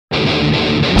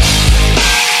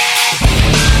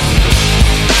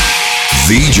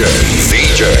VJ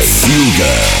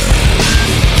Fuga.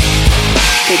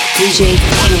 The DJ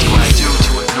What do I do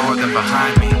to ignore them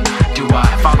behind me? Do I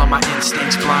follow my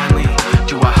instincts blindly?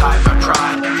 Do I hide my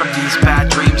pride from these bad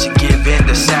dreams and give in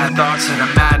to sad thoughts that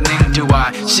are maddening? Do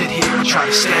I sit here and try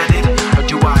to stand it? Or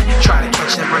do I try to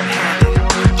catch them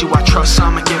red-handed? Do I trust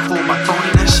some and get fooled by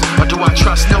phoniness? Or do I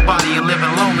trust nobody and live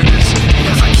in loneliness?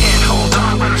 Because I can't hold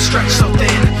on when I'm stretched so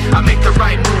thin. I make the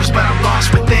right moves but I'm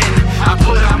lost within. I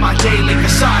put on my daily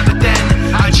facade but then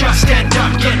I just end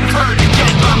up getting hurt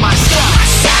again by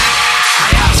myself. I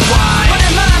ask why, but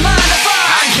in my mind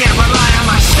I can't rely on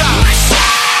myself.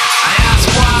 I ask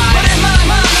why, but in my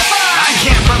mind I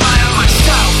can't rely on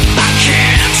myself. I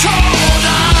can't hold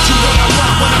on to what I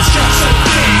want when I'm stretched so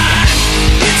thin.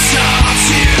 It's all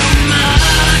too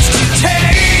much to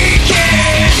take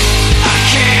it. I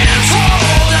can't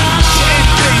hold on to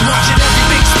anything, watching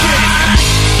everything spin.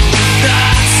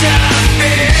 Thoughts of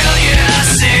failure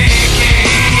sinking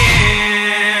in.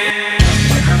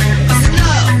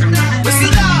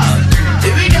 Listen up,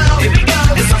 here we go.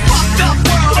 It's a fucked up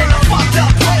world and a fucked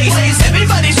up place.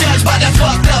 Everybody's judged by their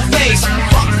fucked up face.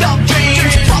 Fucked up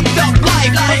dreams, fucked up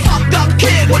life. A fucked up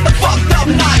kid with a fucked up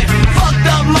knife. Fucked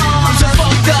up moms, a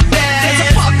fucked up dad. There's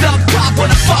a fucked up cop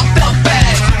with a fucked up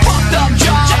badge. Fucked up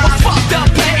job, a fucked up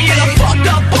pay. And a fucked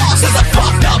up boss, there's a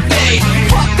fucked up day.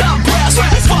 Fucked up breasts,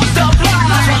 there's fucked up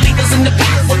lies. My leaders in the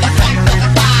back with a fucked up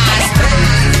thighs.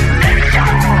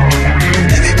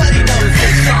 Everybody knows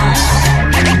this song.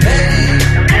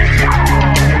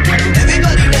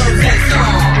 Everybody knows this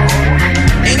song.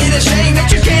 Ain't it a shame that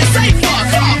you can't say fuck?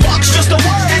 Fuck's just a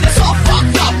word and it's all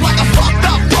fucked up. Like a fucked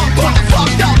up punk with a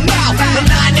fucked up mouth. The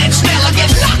 9-inch nail, I get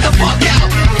knocked the fuck out.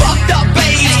 Fucked up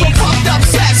babes with fucked up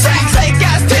sex. Fake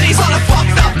ass titties on a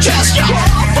fucked up chest. You're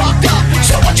all fucked up,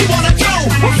 so what you wanna do?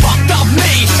 Well, fucked up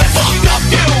me and fucked up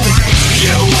you.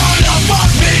 You wanna fuck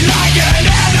me like an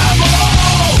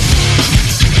animal.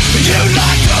 You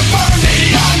like to burn me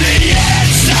on the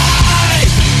inside.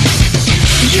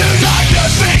 You like to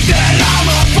think that I'm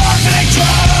a perfect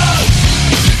drug.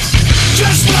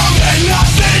 Just know that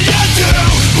nothing you do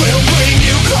will bring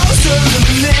you closer to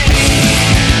me.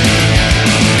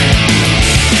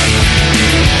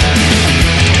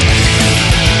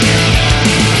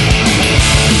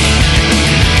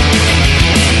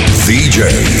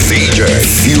 VJ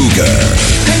Fuga.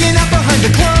 Hanging out behind the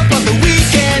club on the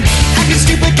weekend, acting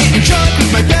stupid, getting drunk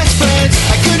with my best friends.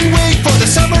 I couldn't wait for the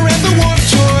summer and the Warped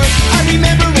Tour. I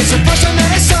remember it's the first time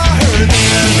that I saw her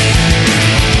there.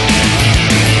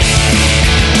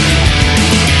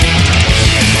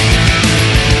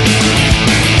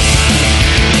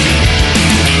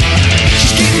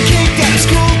 She's getting kicked out of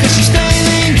school cause she's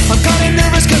failing. I'm kinda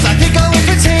nervous cause I think all of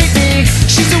her hate me.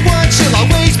 She's the one, she'll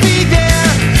always be there.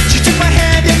 She took my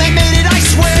hand and I made it, I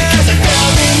swear. Cause I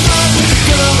fell in love with the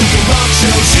girl at the rock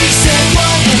show. She said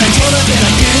what? And I told her that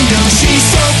I didn't know. She's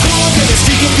so cool that it's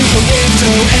sneaking through the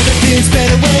window. Everything's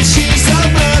better when she's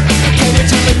around. Can't wait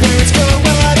till the parents go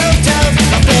out of town.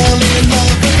 I fell in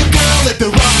love with the girl at the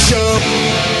rock show.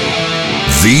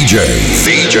 VJ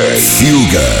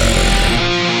Fuga.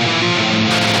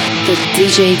 The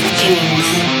DJ Kings.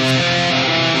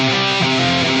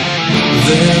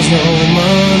 There's no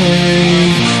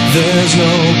money, there's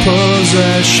no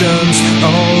possessions,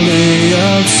 only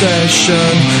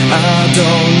obsession. I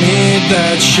don't need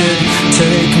that shit.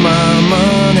 Take my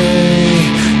money,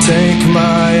 take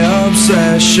my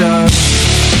obsession.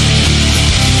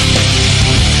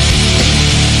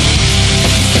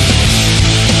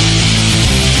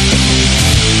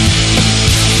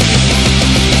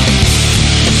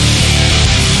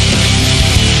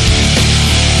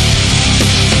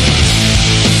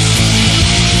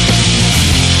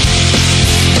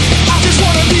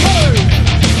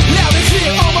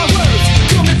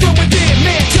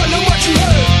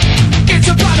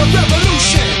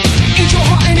 Revolution in your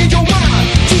heart and in your mind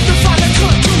to define a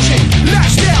conclusion.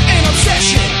 Lifestyle and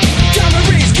obsession.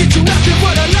 Diaries get you nothing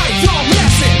but a lifelong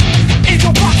lesson. In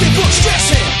your pocketbook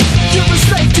stressing. You're a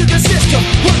slave to the system.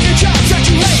 Working jobs that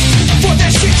you hate for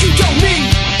that shit you don't need.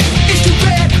 It's too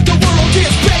bad the world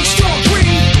is based on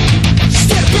greed.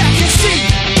 Step back and see.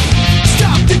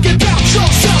 Stop thinking about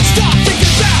yourself. Stop thinking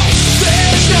about.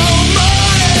 There's no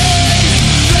money.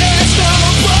 There's no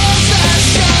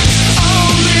possession.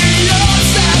 Only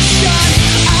obsession.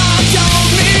 I don't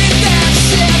need that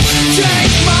shit.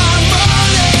 Take my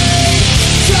money.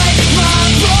 Take my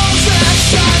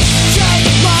possession. Take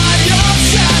my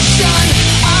obsession.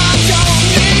 I don't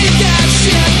need that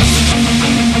shit.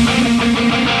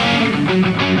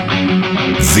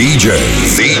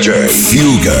 VJ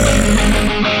Fuga.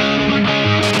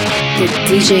 The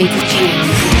DJ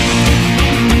Kings.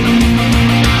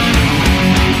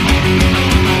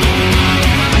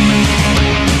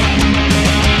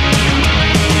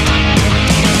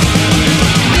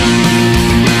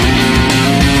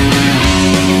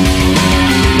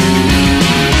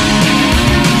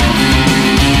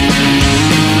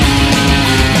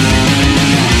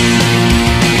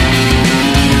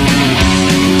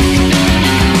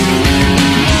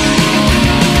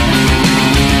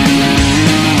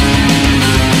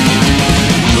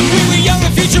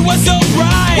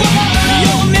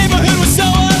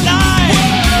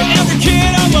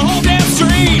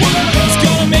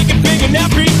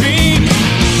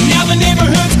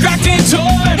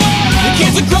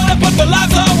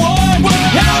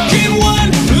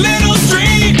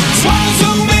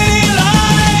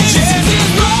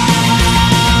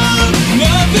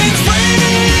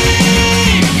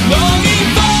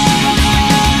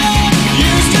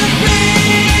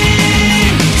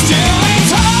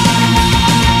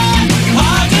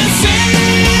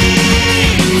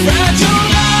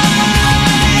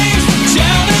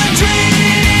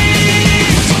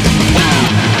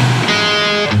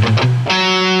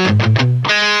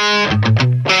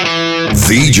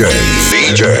 VJ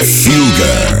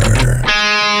Fuga.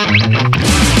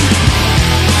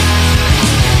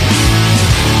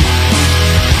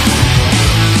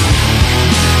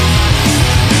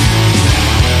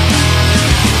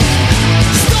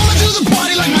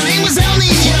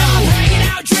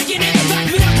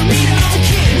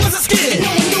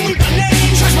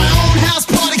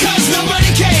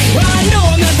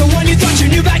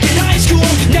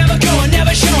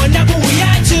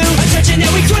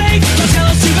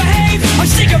 I'm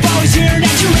sick of always hearing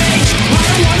at your age. I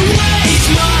don't wanna waste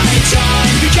my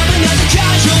time, become another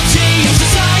casualty of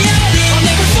society. I'll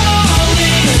never fall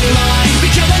in line,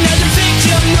 become another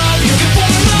victim of looking for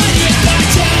money in my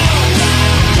town.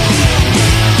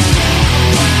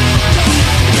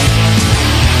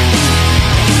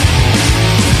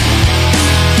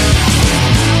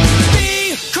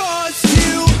 Because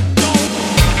you don't.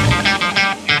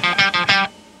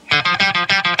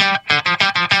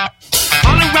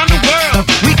 All around the world,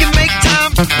 we can make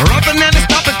time. Rather than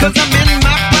stop it, cause I'm in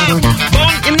my prime.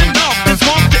 Born in the north, just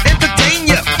want to entertain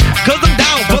ya. Cause I'm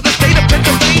down for the state of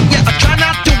Pennsylvania. I try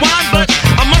not to whine, but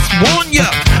I must warn ya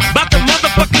about the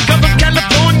motherfucking girl from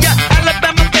California.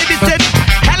 Alabama baby said,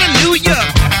 hallelujah.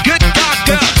 Good God,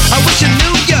 girl, I wish you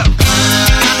knew ya.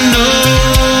 I know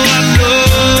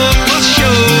for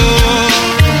sure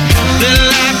that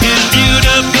life is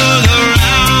beautiful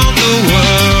around the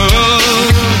world.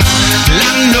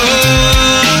 I know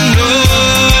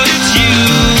it's you.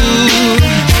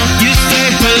 You say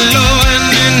hello and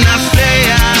then I say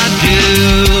I do.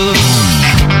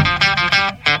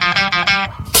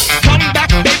 Come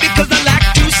back, baby, cause I like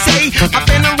to say I've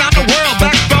been around the world,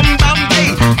 back from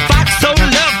Bombay. Fox so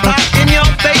love pie in your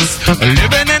face.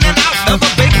 Living in and out of a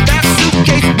big fat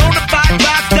suitcase. Bonafide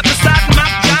ride, step beside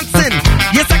Mike Johnson.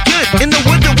 Yes, I could, in the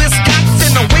woods of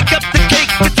Wisconsin. I wake up the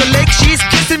cake, with the lake, she's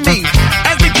kissing me.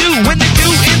 As they do when they do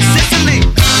in Sicily.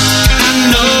 I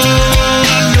know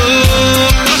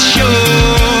for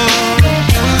sure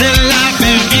that life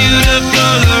is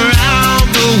beautiful around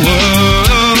the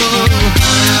world.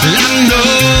 I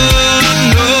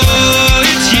know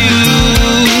it's you.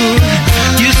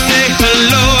 You say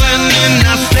hello and then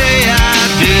I say I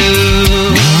do.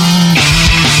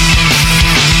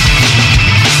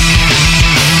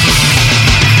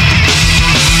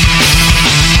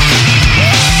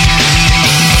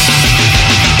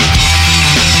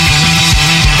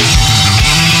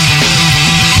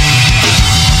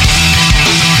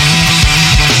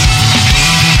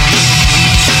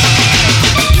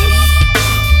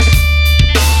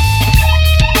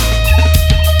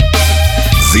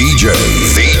 VJ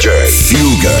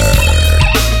Fuga.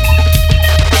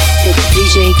 The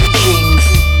DJ Kings.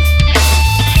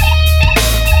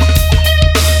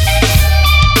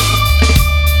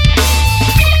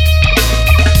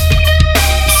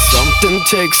 Something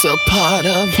takes a part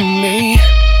of me.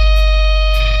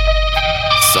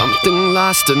 Something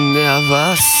lost and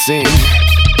never seen.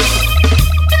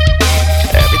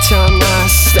 Every time I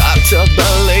start to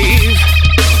believe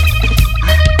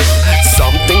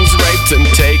something's raped and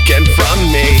taken from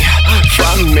me.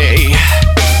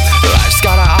 Life's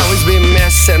gotta always be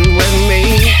messing with me.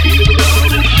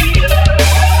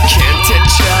 Can't it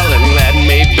chill and let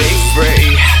me be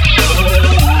free?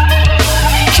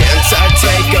 Can't I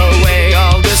take away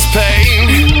all this pain?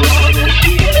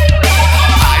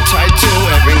 I try to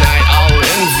every night, all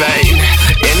in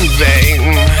vain.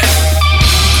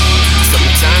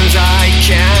 Sometimes I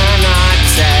cannot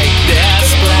take this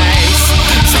place.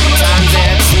 Sometimes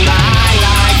it's my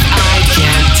life I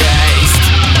can't taste.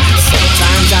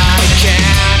 Sometimes I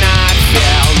cannot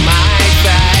feel my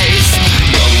face.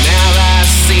 You'll never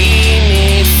see me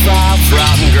fall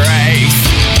from grace.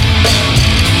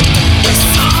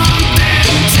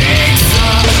 Something takes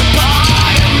a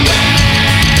part of me.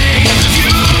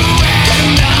 You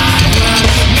and I were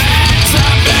meant to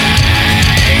be.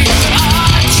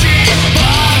 A cheap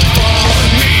bug for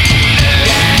me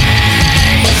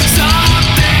today.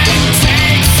 Something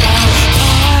takes a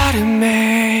part of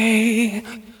me.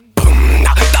 Boom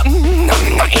da dum dum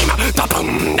da ima da boom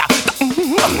da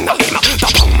dum da ima da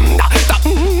boom da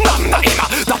dum da ima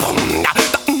da boom da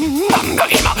dum da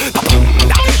ima da boom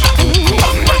da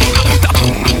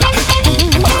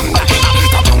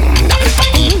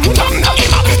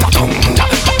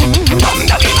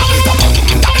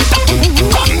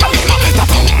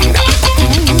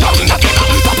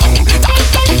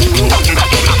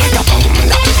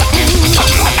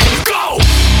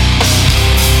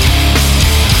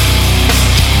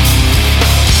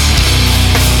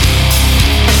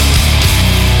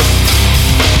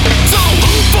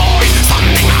boy,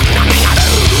 something I'm not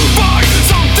gonna do.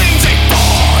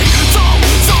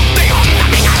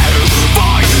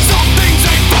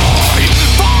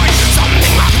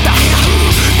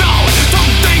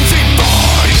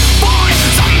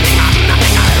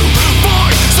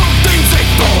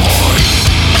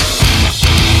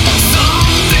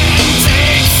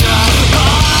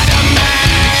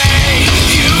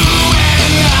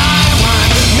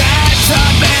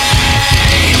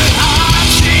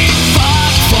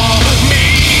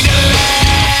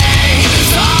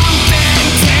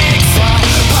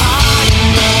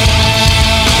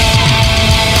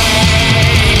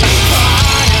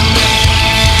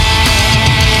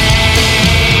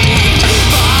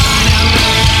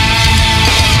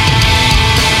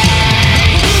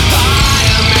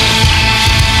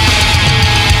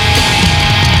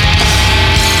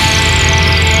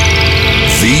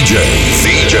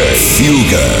 DJ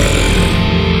Fugger.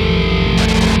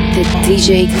 The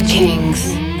DJ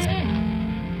Kings.